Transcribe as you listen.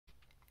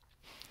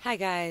Hi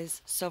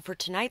guys, so for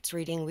tonight's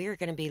reading we are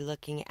going to be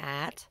looking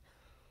at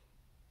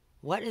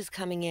what is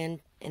coming in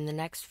the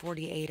next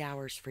 48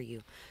 hours for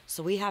you.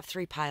 So we have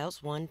 3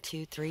 piles, 1,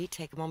 2, 3.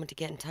 Take a moment to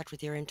get in touch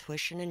with your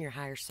intuition and your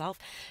higher self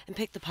and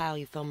pick the pile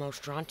you feel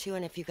most drawn to.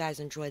 And if you guys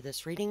enjoy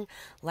this reading,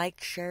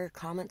 like, share,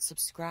 comment,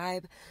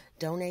 subscribe,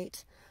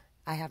 donate.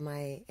 I have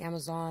my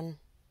Amazon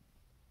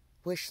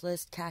wish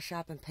list, Cash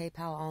App, and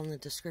PayPal all in the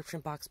description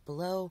box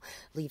below.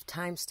 Leave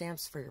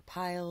timestamps for your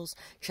piles.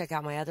 Check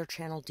out my other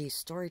channel,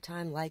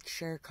 StoryTime. Like,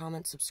 share,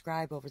 comment,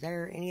 subscribe over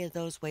there. Any of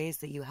those ways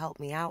that you help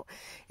me out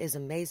is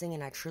amazing,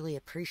 and I truly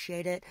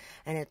appreciate it.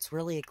 And it's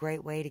really a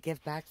great way to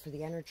give back for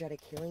the energetic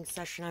healing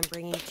session I'm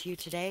bringing to you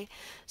today.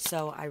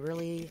 So I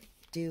really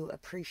do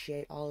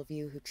appreciate all of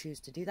you who choose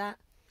to do that.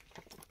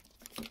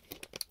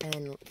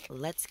 And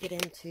let's get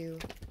into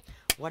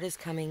what is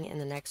coming in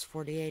the next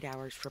 48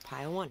 hours for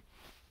pile 1.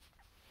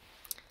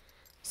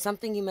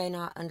 Something you may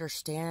not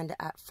understand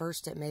at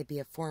first. It may be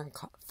a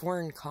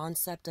foreign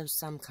concept of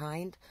some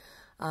kind.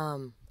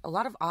 A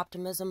lot of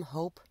optimism,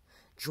 hope,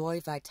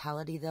 joy,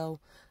 vitality, though.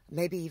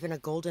 Maybe even a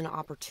golden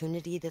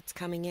opportunity that's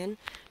coming in.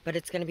 But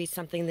it's going to be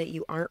something that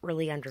you aren't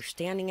really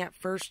understanding at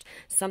first.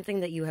 Something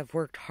that you have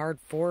worked hard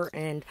for.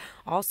 And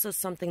also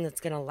something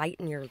that's going to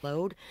lighten your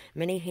load.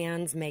 Many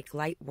hands make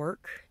light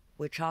work,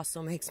 which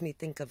also makes me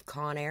think of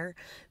Con Air,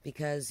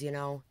 because, you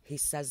know, he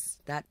says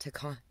that to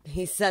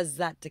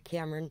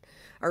Cameron,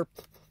 or,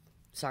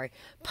 sorry,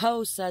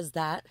 Poe says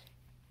that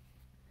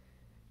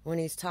when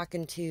he's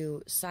talking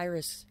to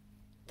Cyrus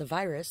the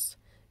Virus,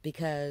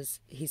 because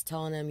he's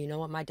telling him, you know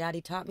what my daddy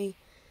taught me?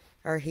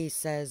 Or he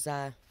says,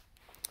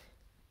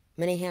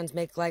 many hands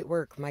make light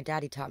work, my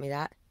daddy taught me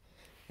that.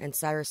 And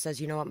Cyrus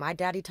says, you know what my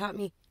daddy taught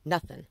me?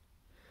 Nothing.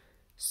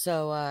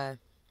 So,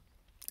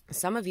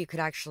 some of you could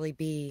actually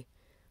be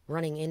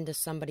running into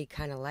somebody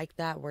kind of like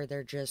that, where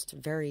they're just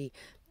very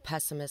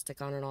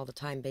pessimistic on an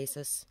all-the-time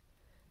basis,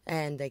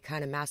 and they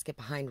kind of mask it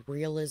behind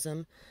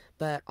realism,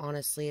 but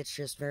honestly it's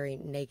just very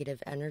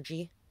negative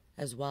energy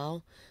as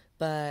well.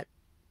 But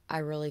I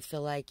really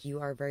feel like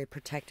you are very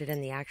protected in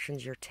the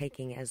actions you're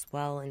taking as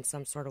well in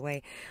some sort of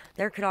way.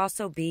 There could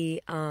also be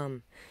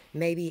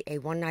maybe a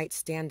one-night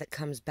stand that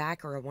comes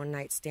back, or a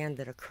one-night stand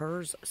that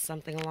occurs,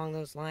 something along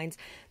those lines.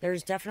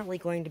 There's definitely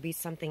going to be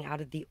something out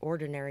of the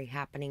ordinary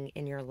happening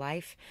in your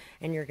life,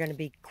 and you're going to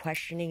be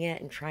questioning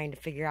it and trying to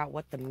figure out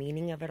what the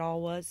meaning of it all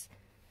was.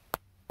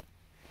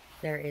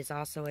 There is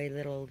also a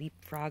little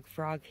leapfrog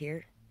frog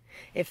here.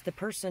 If the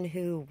person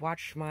who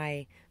watched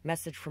my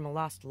message from a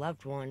lost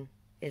loved one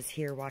is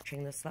here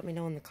watching this, let me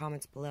know in the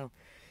comments below.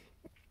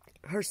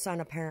 Her son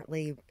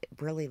apparently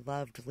really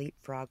loved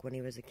leapfrog when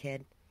he was a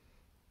kid.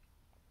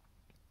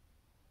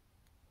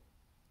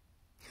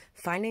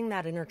 Finding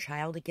that inner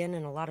child again,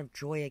 and a lot of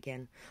joy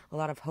again, a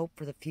lot of hope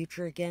for the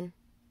future again.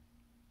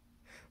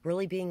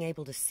 Really being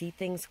able to see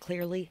things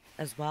clearly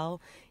as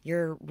well.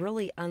 You're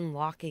really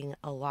unlocking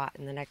a lot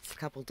in the next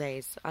couple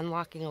days.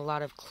 Unlocking a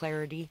lot of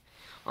clarity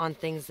on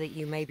things that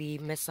you maybe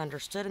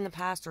misunderstood in the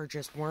past, or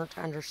just weren't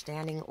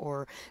understanding,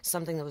 or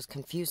something that was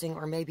confusing,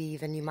 or maybe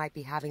even you might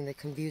be having the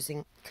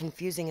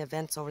confusing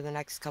events over the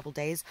next couple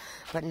days.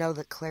 But know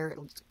that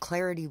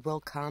clarity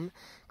will come.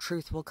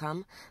 Truth will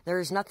come.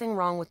 There is nothing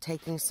wrong with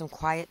taking some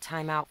quiet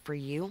time out for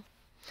you.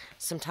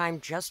 Some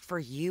time just for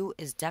you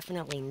is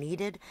definitely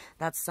needed.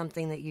 That's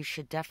something that you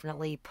should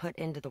definitely put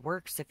into the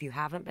works if you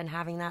haven't been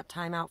having that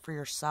time out for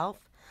yourself.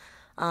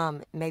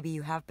 Maybe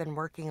you have been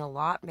working a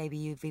lot. Maybe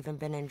you've even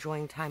been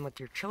enjoying time with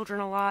your children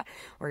a lot,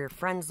 or your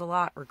friends a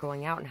lot, or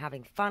going out and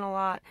having fun a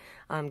lot,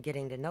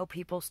 getting to know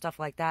people, stuff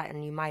like that.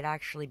 And you might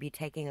actually be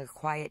taking a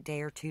quiet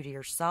day or two to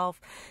yourself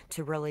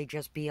to really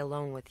just be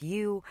alone with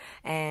you.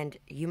 And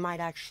you might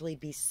actually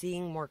be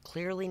seeing more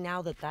clearly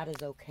now that that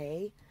is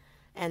okay,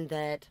 and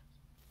that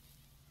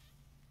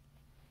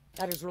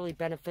is really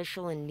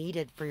beneficial and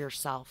needed for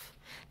yourself.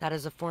 That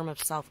is a form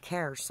of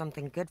self-care,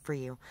 something good for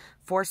you.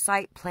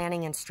 Foresight,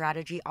 planning, and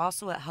strategy.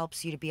 Also, it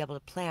helps you to be able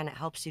to plan. It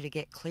helps you to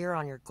get clear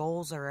on your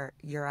goals or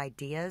your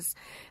ideas.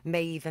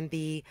 May even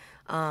be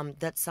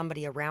that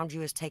somebody around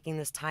you is taking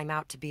this time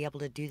out to be able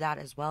to do that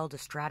as well, to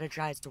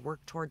strategize, to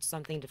work towards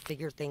something, to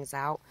figure things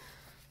out.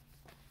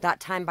 That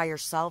time by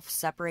yourself,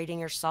 separating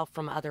yourself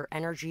from other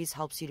energies,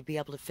 helps you to be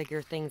able to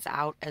figure things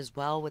out as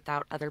well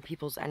without other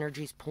people's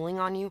energies pulling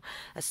on you,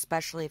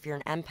 especially if you're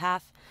an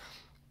empath.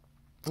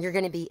 You're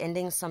going to be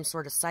ending some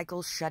sort of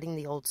cycle, shedding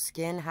the old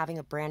skin, having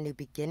a brand new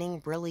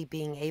beginning, really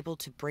being able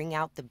to bring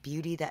out the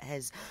beauty that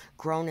has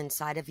grown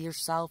inside of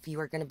yourself. You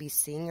are going to be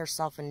seeing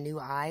yourself in new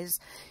eyes.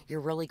 You're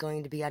really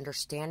going to be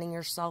understanding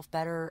yourself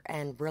better,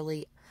 and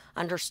really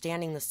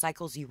understanding the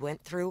cycles you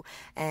went through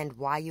and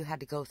why you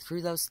had to go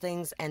through those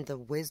things, and the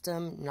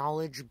wisdom,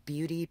 knowledge,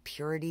 beauty,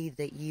 purity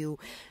that you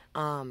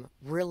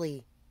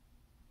really,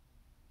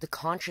 the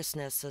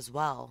consciousness as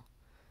well.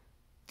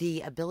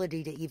 The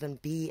ability to even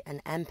be an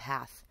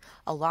empath.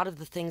 A lot of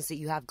the things that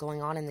you have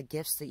going on and the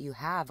gifts that you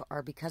have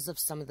are because of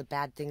some of the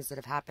bad things that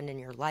have happened in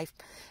your life,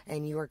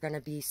 and you are going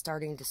to be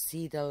starting to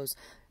see those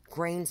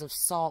grains of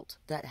salt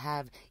that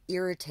have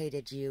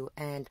irritated you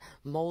and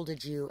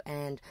molded you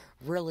and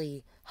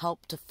really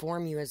helped to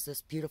form you as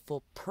this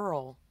beautiful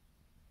pearl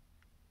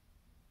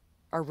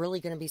are really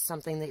going to be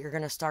something that you're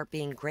going to start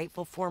being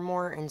grateful for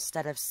more,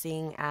 instead of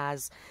seeing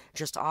as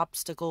just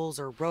obstacles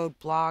or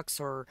roadblocks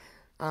or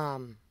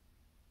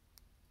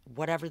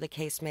whatever the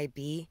case may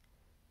be.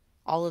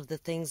 All of the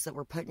things that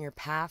were put in your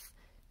path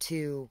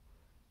to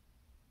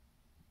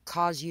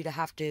cause you to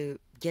have to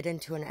get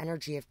into an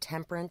energy of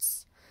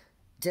temperance,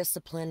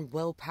 discipline,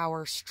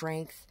 willpower,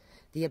 strength,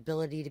 the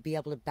ability to be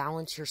able to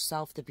balance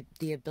yourself,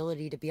 the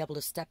ability to be able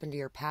to step into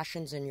your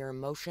passions and your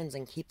emotions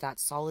and keep that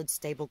solid,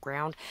 stable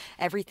ground.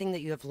 Everything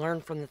that you have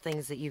learned from the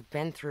things that you've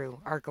been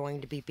through are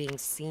going to be being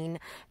seen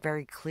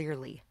very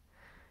clearly.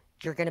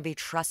 You're going to be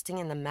trusting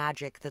in the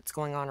magic that's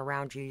going on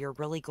around you. You're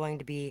really going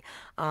to be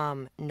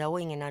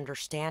knowing and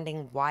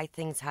understanding why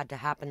things had to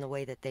happen the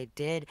way that they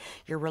did.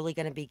 You're really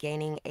going to be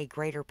gaining a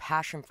greater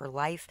passion for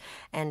life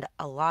and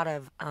a lot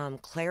of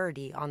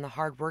clarity on the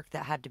hard work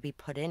that had to be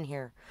put in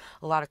here.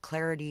 A lot of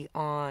clarity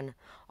on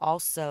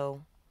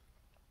also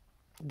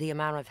the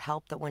amount of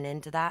help that went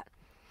into that.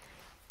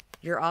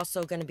 You're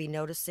also going to be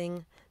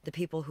noticing the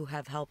people who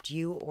have helped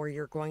you, or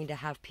you're going to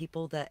have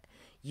people that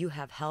you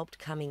have helped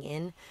coming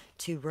in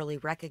to really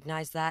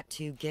recognize that,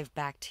 to give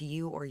back to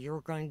you, or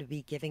you're going to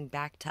be giving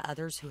back to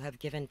others who have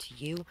given to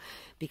you,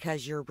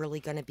 because you're really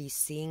going to be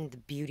seeing the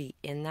beauty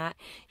in that.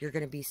 You're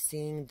going to be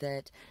seeing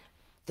that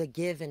the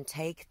give and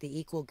take, the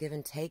equal give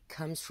and take,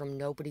 comes from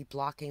nobody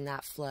blocking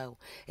that flow.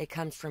 It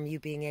comes from you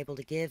being able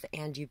to give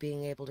and you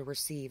being able to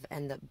receive,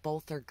 and that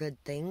both are good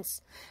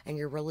things, and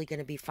you're really going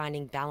to be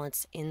finding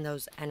balance in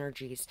those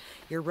energies.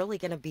 You're really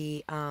going to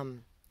be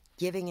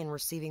giving and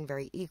receiving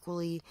very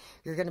equally.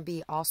 You're going to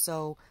be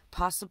also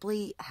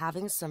possibly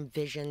having some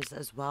visions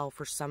as well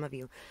for some of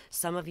you.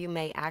 Some of you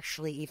may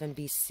actually even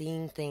be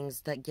seeing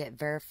things that get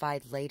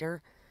verified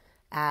later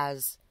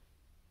as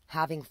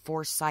having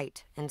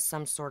foresight in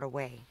some sort of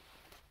way.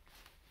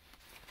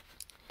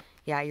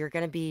 Yeah, you're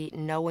going to be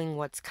knowing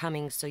what's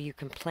coming so you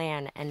can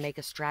plan and make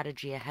a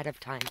strategy ahead of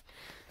time.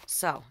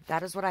 So,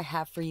 that is what I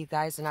have for you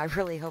guys, and I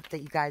really hope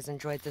that you guys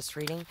enjoyed this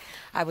reading.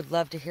 I would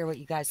love to hear what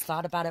you guys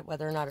thought about it,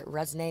 whether or not it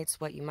resonates,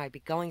 what you might be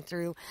going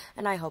through,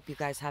 and I hope you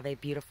guys have a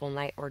beautiful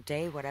night or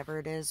day, whatever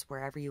it is,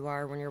 wherever you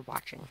are when you're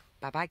watching.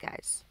 Bye-bye,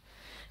 guys.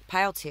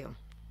 Pile 2.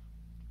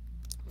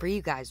 For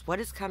you guys,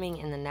 what is coming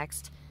in the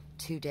next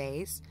 2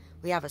 days?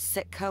 We have a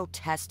Sitco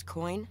test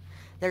coin.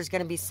 There's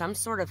going to be some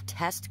sort of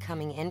test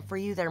coming in for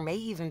you. There may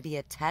even be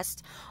a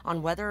test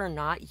on whether or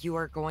not you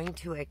are going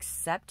to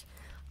accept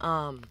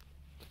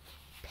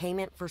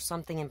payment for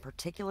something in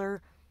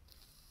particular,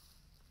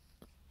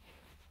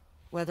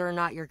 whether or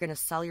not you're going to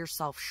sell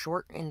yourself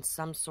short in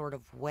some sort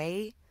of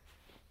way,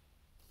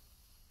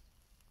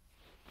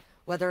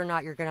 whether or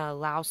not you're going to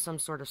allow some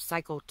sort of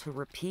cycle to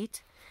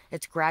repeat.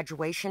 It's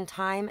graduation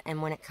time,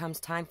 and when it comes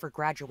time for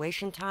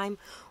graduation time,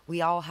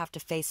 we all have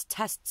to face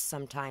tests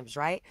sometimes,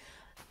 right?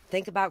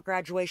 Think about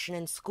graduation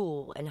in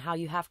school and how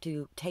you have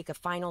to take a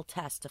final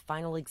test, a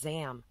final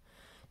exam,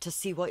 to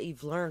see what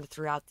you've learned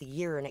throughout the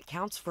year, and it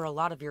counts for a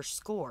lot of your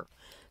score.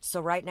 So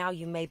right now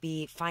you may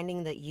be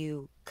finding that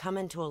you come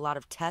into a lot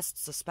of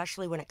tests,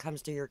 especially when it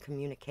comes to your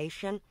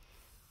communication,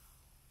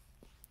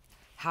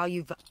 how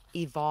you've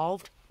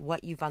evolved,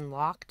 what you've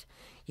unlocked.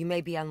 You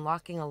may be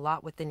unlocking a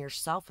lot within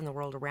yourself and the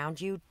world around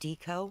you.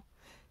 Deco.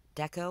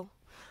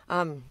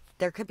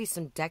 There could be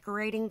some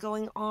decorating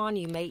going on.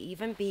 You may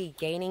even be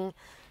gaining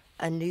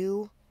a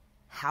new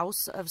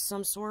house of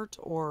some sort,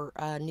 or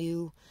a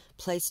new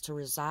place to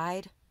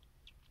reside.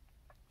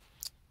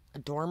 A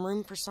dorm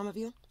room for some of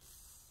you.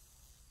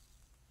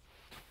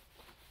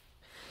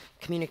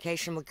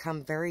 Communication would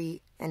come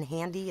very in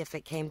handy if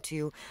it came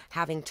to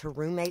having to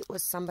roommate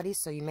with somebody,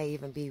 so you may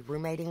even be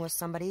roommating with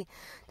somebody.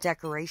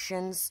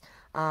 Decorations,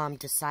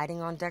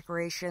 deciding on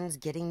decorations,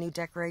 getting new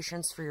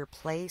decorations for your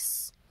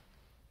place.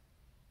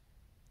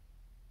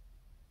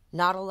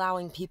 Not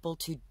allowing people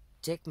to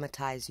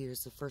stigmatize you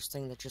is the first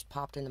thing that just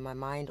popped into my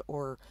mind,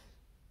 or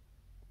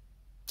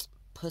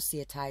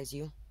pussy-atize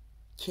you,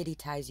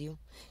 kitty-tize you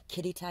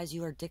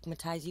or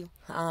dickmatize you.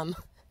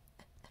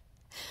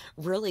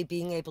 Really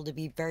being able to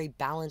be very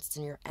balanced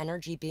in your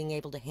energy, being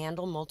able to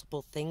handle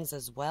multiple things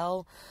as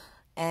well,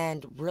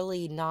 and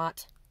really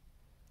not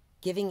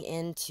giving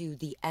in to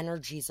the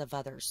energies of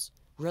others.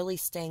 Really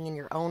staying in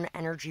your own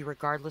energy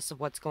regardless of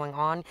what's going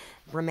on,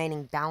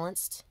 remaining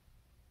balanced,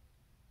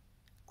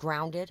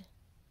 grounded,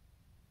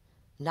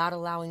 not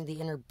allowing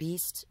the inner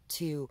beast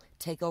to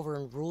take over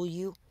and rule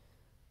you,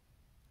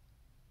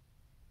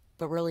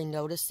 but really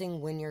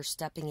noticing when you're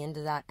stepping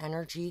into that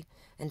energy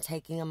and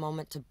taking a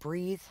moment to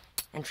breathe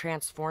and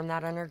transform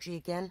that energy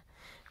again.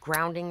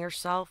 Grounding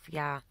yourself.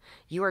 Yeah,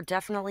 you are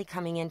definitely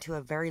coming into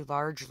a very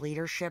large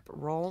leadership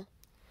role.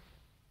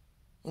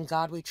 In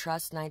God We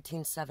Trust,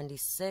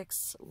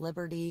 1976,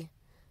 Liberty,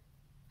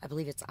 I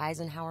believe it's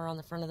Eisenhower on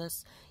the front of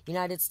this.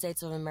 United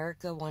States of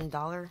America,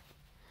 $1.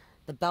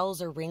 The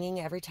bells are ringing.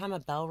 Every time a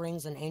bell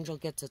rings, an angel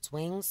gets its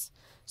wings.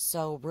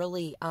 So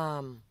really,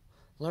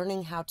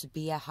 learning how to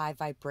be a high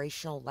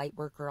vibrational light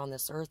worker on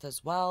this earth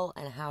as well,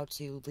 and how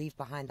to leave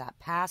behind that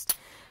past.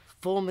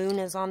 Full moon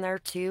is on there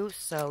too,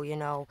 so you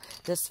know,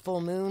 this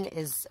full moon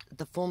is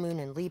the full moon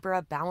in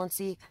Libra.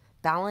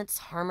 Balance,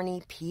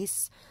 harmony,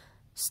 peace,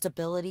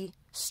 stability,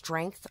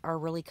 strength are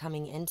really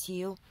coming into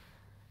you.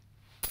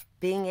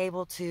 Being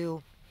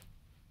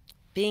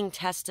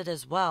tested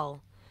as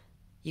well.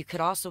 You could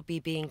also be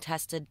being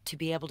tested to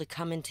be able to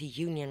come into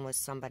union with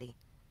somebody.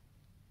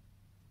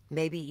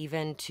 Maybe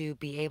even to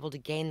be able to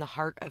gain the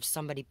heart of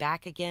somebody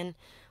back again,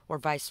 or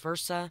vice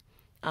versa.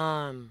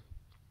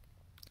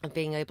 Of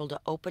being able to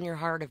open your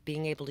heart, of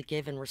being able to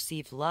give and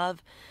receive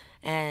love,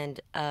 and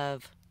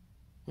of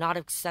not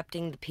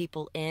accepting the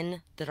people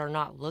in that are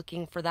not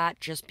looking for that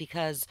just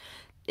because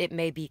it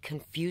may be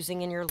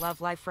confusing in your love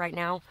life right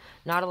now.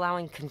 Not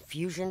allowing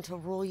confusion to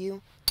rule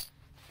you.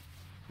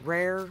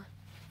 Rare,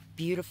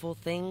 beautiful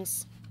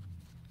things.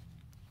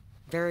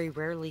 Very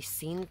rarely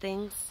seen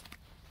things.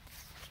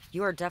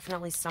 You are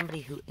definitely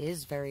somebody who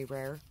is very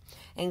rare.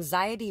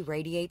 Anxiety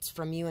radiates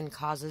from you and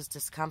causes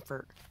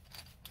discomfort.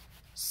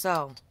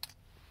 So,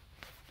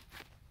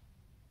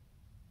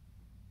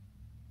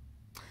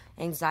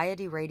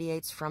 anxiety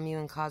radiates from you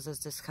and causes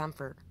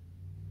discomfort.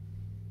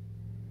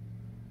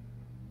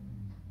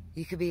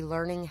 You could be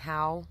learning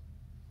how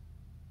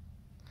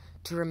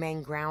to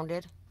remain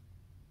grounded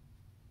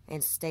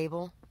and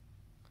stable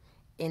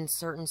in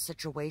certain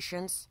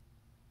situations.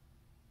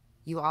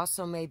 You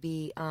also may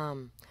be,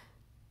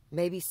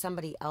 maybe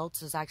somebody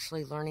else is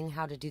actually learning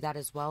how to do that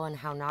as well, and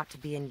how not to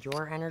be in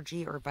your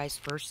energy, or vice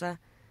versa.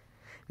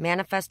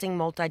 Manifesting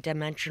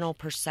multidimensional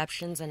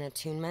perceptions and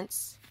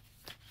attunements.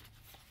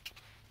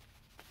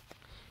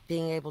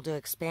 Being able to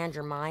expand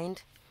your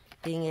mind.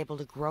 Being able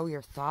to grow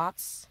your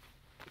thoughts.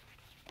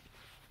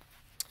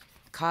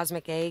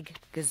 Cosmic egg,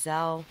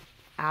 gazelle,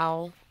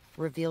 owl,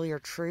 reveal your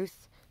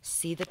truth.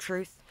 See the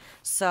truth.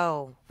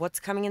 So what's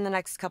coming in the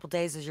next couple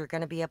days is you're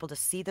going to be able to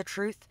see the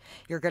truth.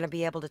 You're going to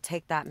be able to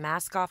take that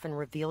mask off and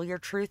reveal your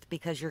truth,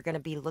 because you're going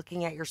to be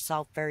looking at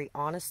yourself very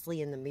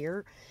honestly in the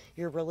mirror.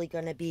 You're really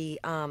going to be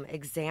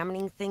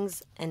examining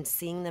things and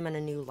seeing them in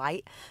a new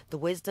light. The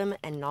wisdom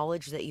and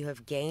knowledge that you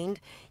have gained,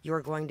 you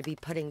are going to be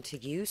putting to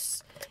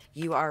use.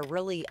 You are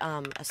really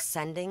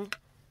ascending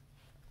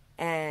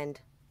and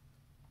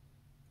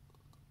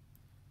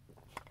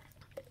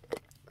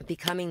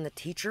becoming the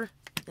teacher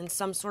in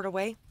some sort of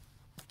way.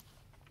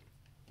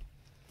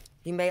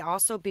 You may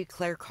also be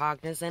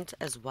claircognizant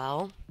as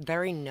well.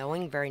 Very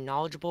knowing, very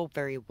knowledgeable,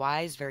 very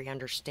wise, very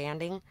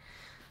understanding.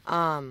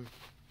 You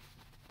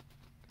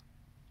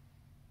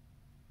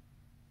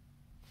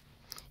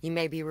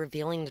may be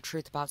revealing the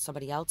truth about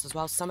somebody else as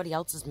well. Somebody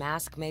else's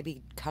mask may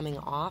be coming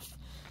off.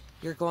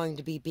 You're going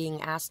to be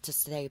being asked to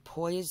stay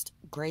poised,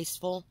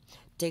 graceful,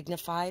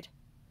 dignified,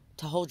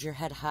 to hold your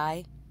head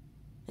high,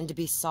 and to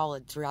be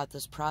solid throughout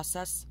this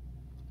process.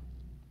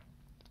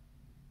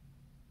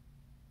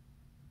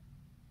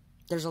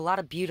 There's a lot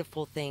of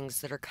beautiful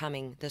things that are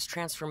coming. This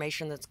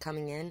transformation that's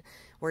coming in,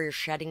 where you're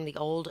shedding the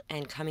old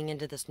and coming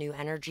into this new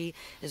energy,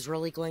 is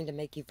really going to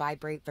make you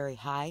vibrate very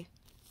high.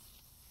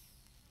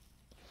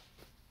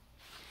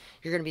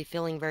 You're going to be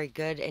feeling very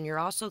good, and you're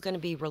also going to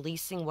be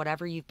releasing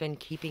whatever you've been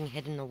keeping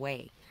hidden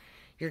away.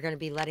 You're going to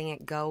be letting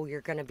it go. You're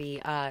going to be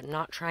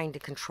not trying to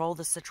control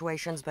the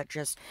situations, but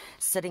just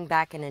sitting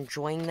back and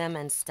enjoying them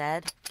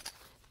instead.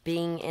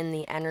 Being in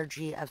the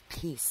energy of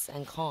peace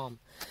and calm.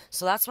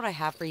 So that's what I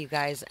have for you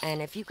guys.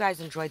 And if you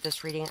guys enjoyed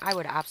this reading, I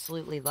would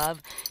absolutely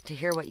love to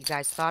hear what you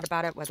guys thought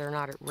about it, whether or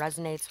not it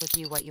resonates with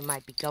you, what you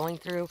might be going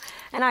through.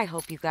 And I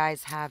hope you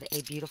guys have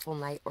a beautiful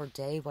night or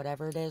day,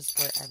 whatever it is,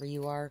 wherever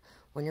you are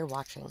when you're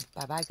watching.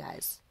 Bye-bye,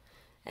 guys.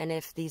 And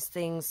if these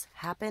things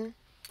happen,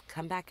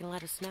 come back and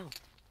let us know.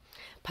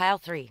 Pile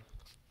 3.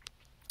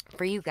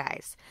 For you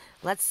guys,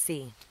 let's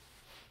see.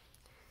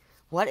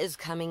 What is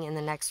coming in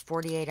the next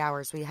 48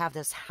 hours? We have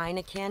this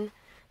Heineken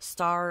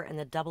star and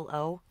the double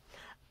O.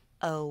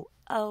 Oh,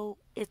 oh,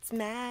 it's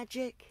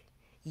magic,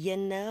 you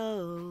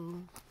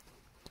know.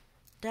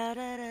 Da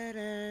da da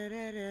da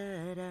da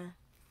da da.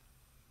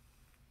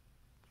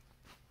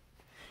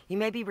 You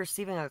may be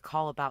receiving a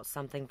call about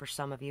something for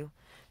some of you.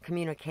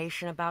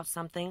 Communication about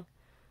something.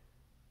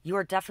 You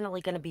are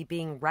definitely going to be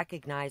being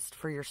recognized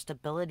for your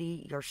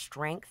stability, your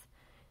strength,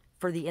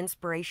 for the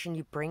inspiration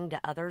you bring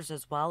to others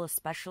as well,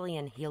 especially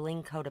in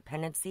healing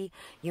codependency.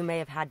 You may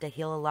have had to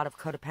heal a lot of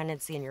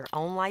codependency in your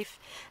own life,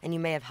 and you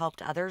may have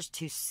helped others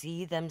to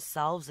see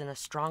themselves in a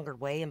stronger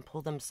way and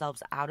pull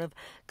themselves out of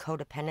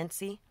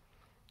codependency.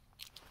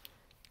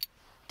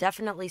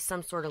 Definitely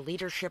some sort of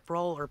leadership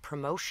role or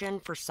promotion.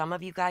 For some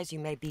of you guys, you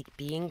may be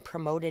being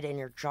promoted in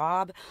your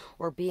job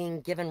or being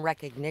given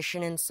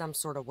recognition in some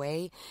sort of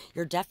way.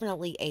 You're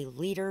definitely a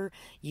leader.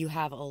 You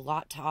have a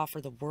lot to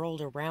offer the world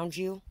around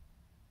you.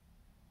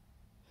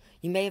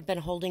 You may have been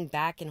holding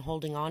back and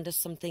holding on to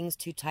some things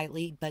too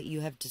tightly, but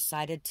you have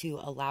decided to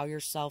allow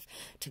yourself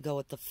to go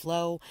with the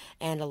flow,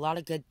 and a lot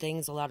of good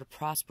things, a lot of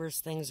prosperous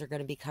things are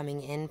going to be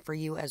coming in for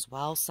you as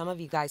well. Some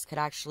of you guys could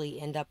actually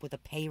end up with a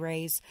pay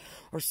raise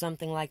or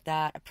something like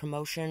that, a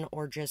promotion,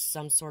 or just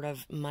some sort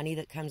of money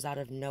that comes out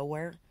of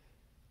nowhere.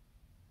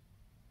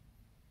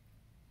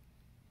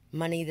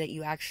 Money that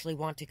you actually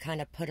want to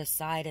kind of put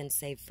aside and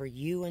save for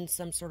you in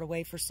some sort of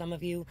way. For some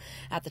of you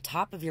at the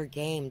top of your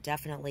game,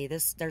 definitely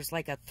there's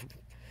like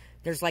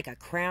a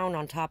crown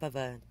on top of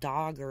a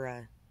dog or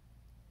a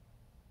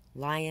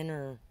lion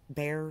or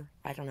bear.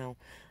 I don't know.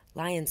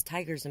 Lions,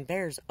 tigers, and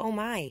bears. Oh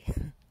my.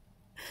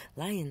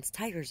 Lions,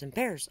 tigers, and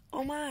bears.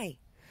 Oh my.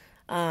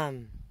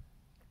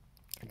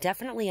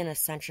 Definitely an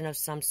ascension of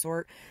some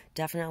sort.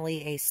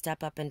 Definitely a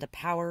step up into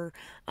power.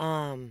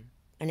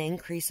 An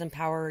increase in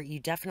power. You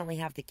definitely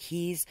have the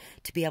keys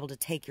to be able to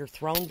take your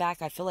throne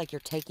back. I feel like you're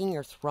taking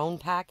your throne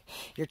back.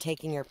 You're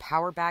taking your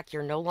power back.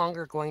 You're no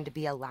longer going to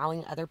be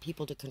allowing other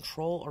people to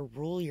control or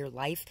rule your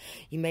life.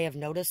 You may have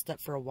noticed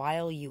that for a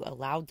while you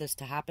allowed this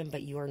to happen,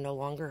 but you are no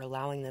longer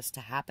allowing this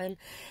to happen.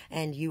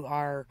 And you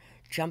are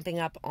jumping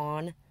up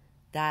on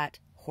that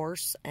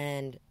horse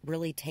and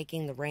really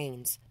taking the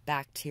reins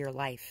back to your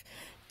life.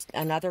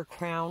 Another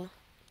crown.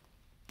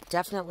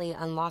 Definitely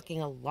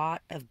unlocking a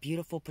lot of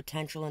beautiful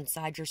potential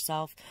inside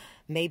yourself.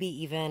 Maybe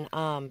even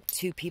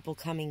two people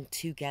coming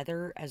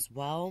together as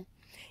well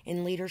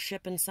in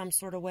leadership in some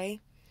sort of way.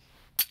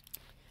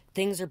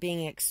 Things are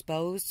being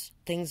exposed.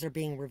 Things are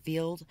being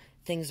revealed.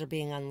 Things are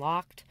being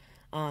unlocked.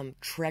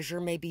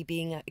 Treasure may be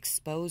being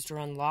exposed or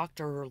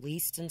unlocked or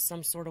released in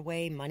some sort of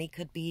way. Money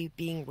could be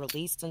being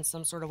released in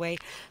some sort of way.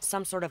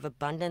 Some sort of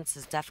abundance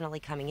is definitely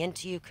coming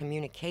into you.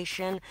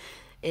 Communication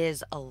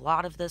is a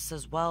lot of this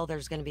as well.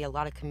 There's going to be a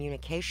lot of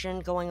communication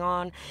going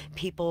on.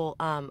 People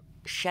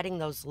shedding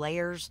those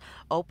layers,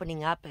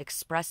 opening up,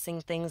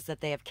 expressing things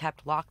that they have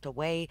kept locked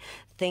away,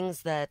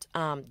 things that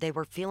they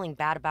were feeling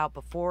bad about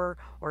before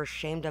or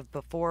ashamed of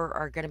before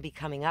are going to be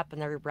coming up,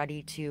 and they're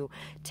ready to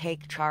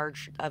take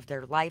charge of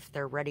their life.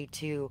 They're ready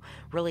to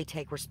really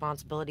take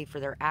responsibility for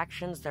their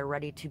actions. They're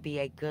ready to be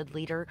a good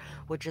leader,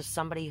 which is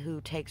somebody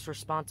who takes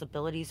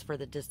responsibilities for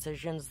the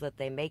decisions that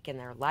they make in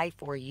their life,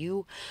 or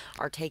you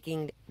are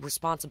taking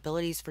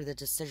responsibilities for the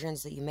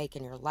decisions that you make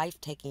in your life,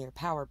 taking your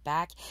power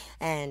back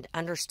and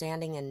understanding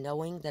and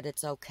knowing that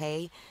it's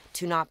okay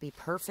to not be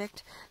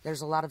perfect.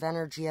 There's a lot of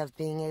energy of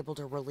being able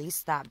to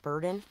release that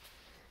burden.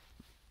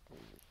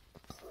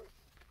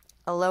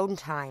 Alone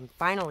time.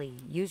 Finally,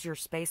 use your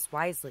space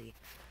wisely.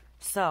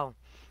 So,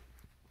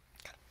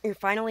 you're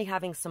finally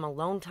having some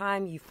alone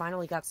time. You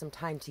finally got some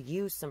time to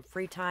use, some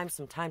free time,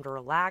 some time to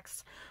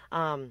relax,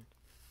 to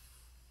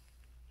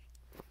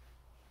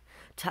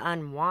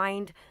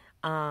unwind,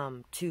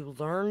 to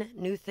learn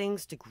new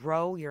things, to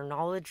grow your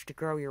knowledge, to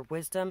grow your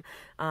wisdom,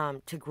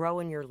 to grow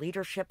in your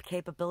leadership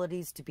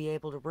capabilities, to be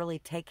able to really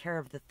take care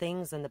of the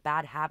things and the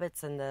bad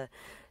habits and the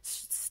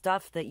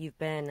stuff that you've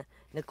been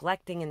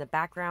neglecting in the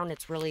background.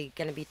 It's really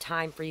going to be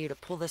time for you to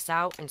pull this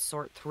out and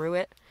sort through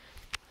it.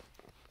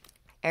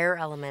 Air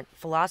element,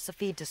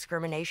 philosophy,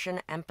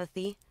 discrimination,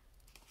 empathy.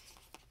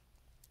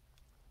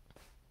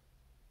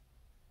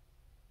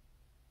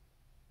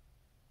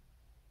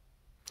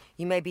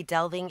 You may be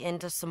delving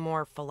into some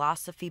more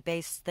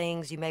philosophy-based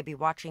things. You may be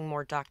watching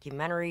more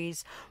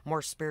documentaries,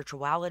 more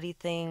spirituality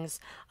things.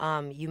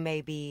 You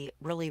may be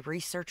really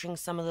researching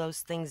some of those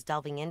things,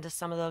 delving into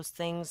some of those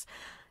things.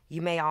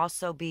 You may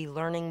also be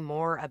learning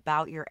more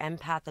about your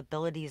empath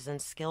abilities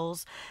and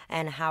skills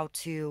and how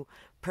to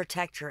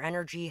protect your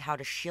energy, how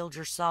to shield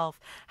yourself,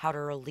 how to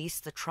release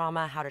the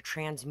trauma, how to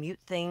transmute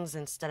things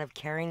instead of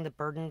carrying the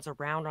burdens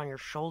around on your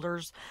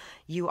shoulders.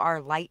 You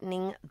are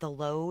lightening the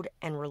load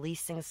and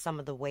releasing some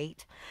of the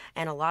weight.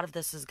 And a lot of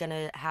this is going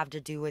to have to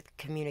do with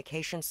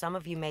communication. Some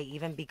of you may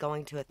even be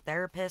going to a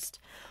therapist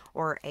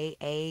or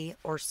AA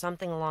or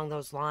something along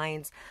those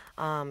lines,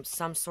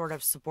 some sort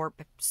of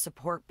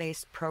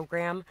support-based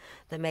program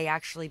that may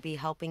actually be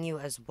helping you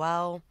as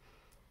well.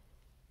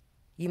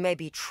 You may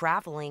be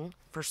traveling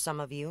for some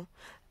of you,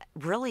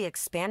 really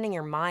expanding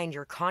your mind,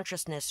 your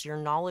consciousness, your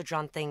knowledge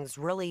on things,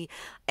 really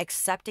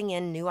accepting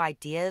in new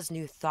ideas,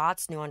 new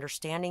thoughts, new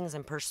understandings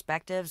and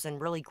perspectives,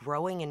 and really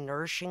growing and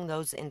nourishing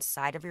those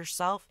inside of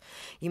yourself.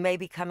 You may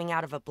be coming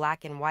out of a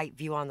black and white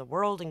view on the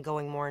world and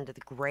going more into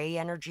the gray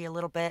energy a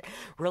little bit,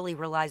 really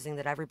realizing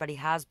that everybody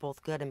has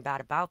both good and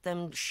bad about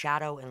them,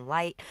 shadow and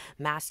light,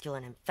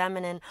 masculine and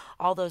feminine,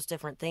 all those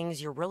different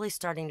things. You're really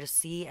starting to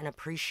see and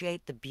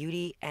appreciate the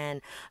beauty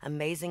and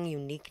amazing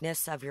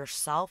uniqueness of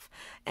yourself,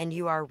 and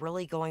you are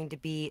really going to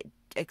be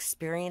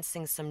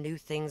experiencing some new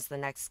things within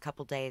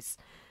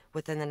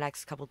the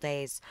next couple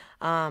days.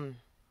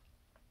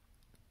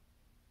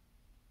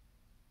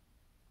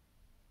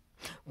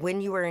 when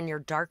you were in your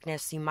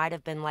darkness, you might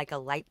have been like a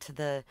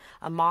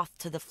moth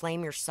to the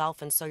flame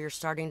yourself. And so you're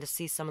starting to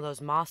see some of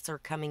those moths are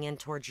coming in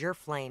towards your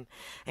flame,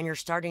 and you're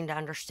starting to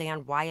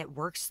understand why it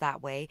works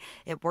that way.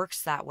 It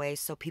works that way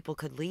so people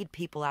could lead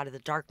people out of the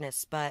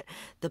darkness, but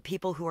the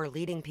people who are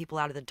leading people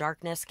out of the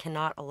darkness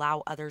cannot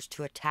allow others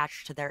to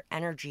attach to their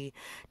energy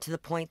to the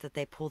point that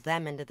they pull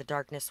them into the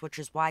darkness, which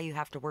is why you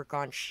have to work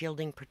on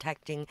shielding,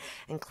 protecting,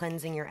 and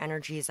cleansing your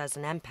energies as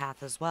an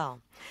empath as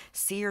well.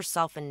 See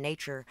yourself in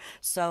nature.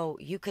 So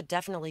you could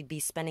definitely be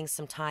spending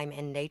some time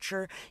in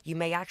nature. You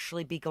may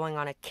actually be going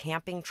on a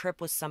camping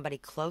trip with somebody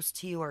close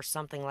to you or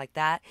something like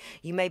that.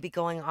 You may be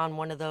going on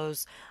one of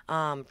those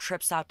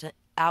trips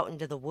out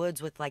into the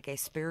woods with like a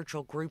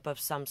spiritual group of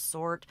some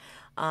sort.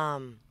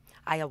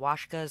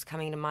 Ayahuasca is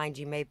coming to mind.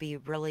 You may be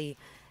really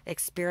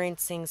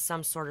experiencing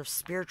some sort of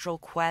spiritual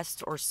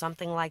quest or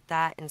something like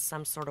that in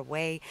some sort of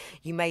way.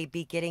 You may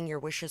be getting your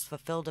wishes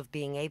fulfilled of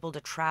being able to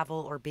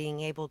travel or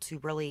being able to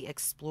really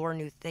explore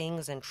new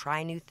things and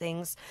try new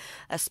things,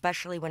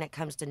 especially when it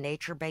comes to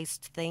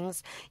nature-based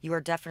things. You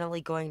are definitely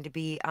going to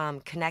be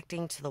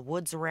connecting to the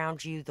woods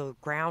around you, the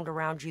ground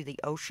around you, the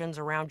oceans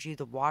around you,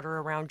 the water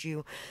around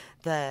you,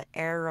 the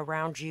air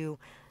around you.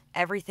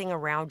 Everything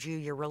around you,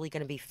 you're really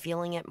going to be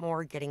feeling it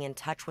more, getting in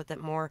touch with it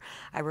more.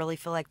 I really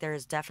feel like there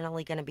is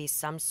definitely going to be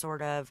some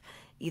sort of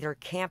either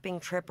camping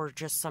trip or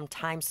just some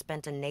time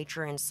spent in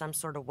nature in some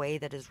sort of way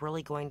that is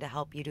really going to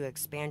help you to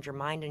expand your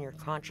mind and your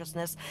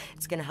consciousness.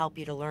 It's going to help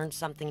you to learn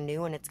something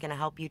new, and it's going to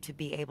help you to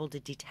be able to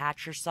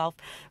detach yourself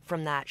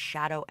from that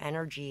shadow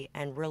energy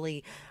and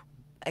really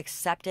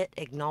accept it,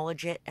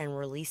 acknowledge it, and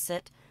release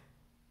it,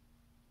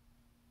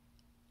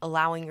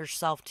 allowing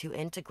yourself to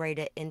integrate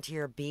it into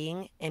your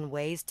being in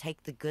ways,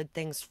 take the good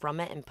things from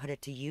it and put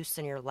it to use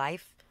in your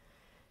life.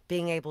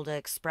 Being able to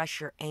express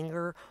your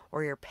anger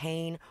or your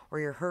pain or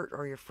your hurt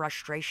or your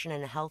frustration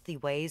in healthy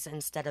ways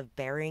instead of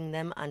burying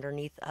them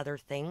underneath other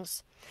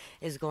things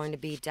is going to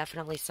be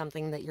definitely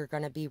something that you're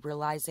going to be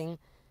realizing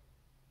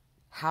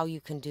how you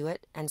can do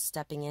it and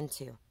stepping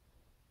into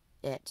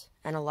it.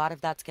 And a lot of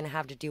that's going to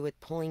have to do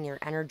with pulling your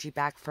energy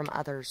back from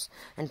others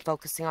and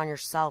focusing on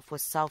yourself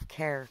with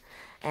self-care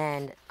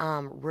and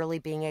really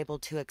being able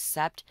to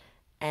accept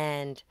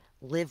and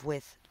live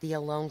with the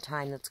alone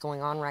time that's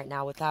going on right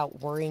now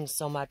without worrying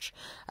so much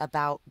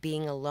about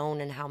being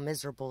alone and how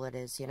miserable it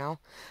is, you know?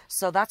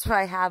 So that's what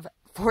I have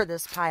for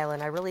this pile,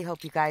 and I really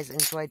hope you guys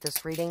enjoyed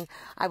this reading.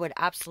 I would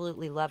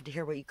absolutely love to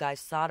hear what you guys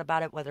thought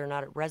about it, whether or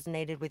not it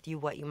resonated with you,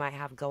 what you might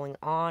have going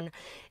on.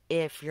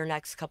 If your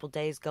next couple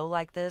days go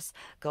like this,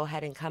 go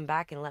ahead and come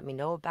back and let me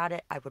know about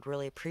it. I would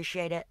really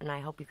appreciate it, and I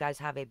hope you guys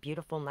have a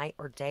beautiful night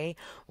or day,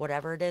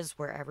 whatever it is,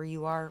 wherever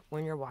you are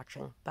when you're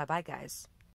watching. Bye-bye, guys.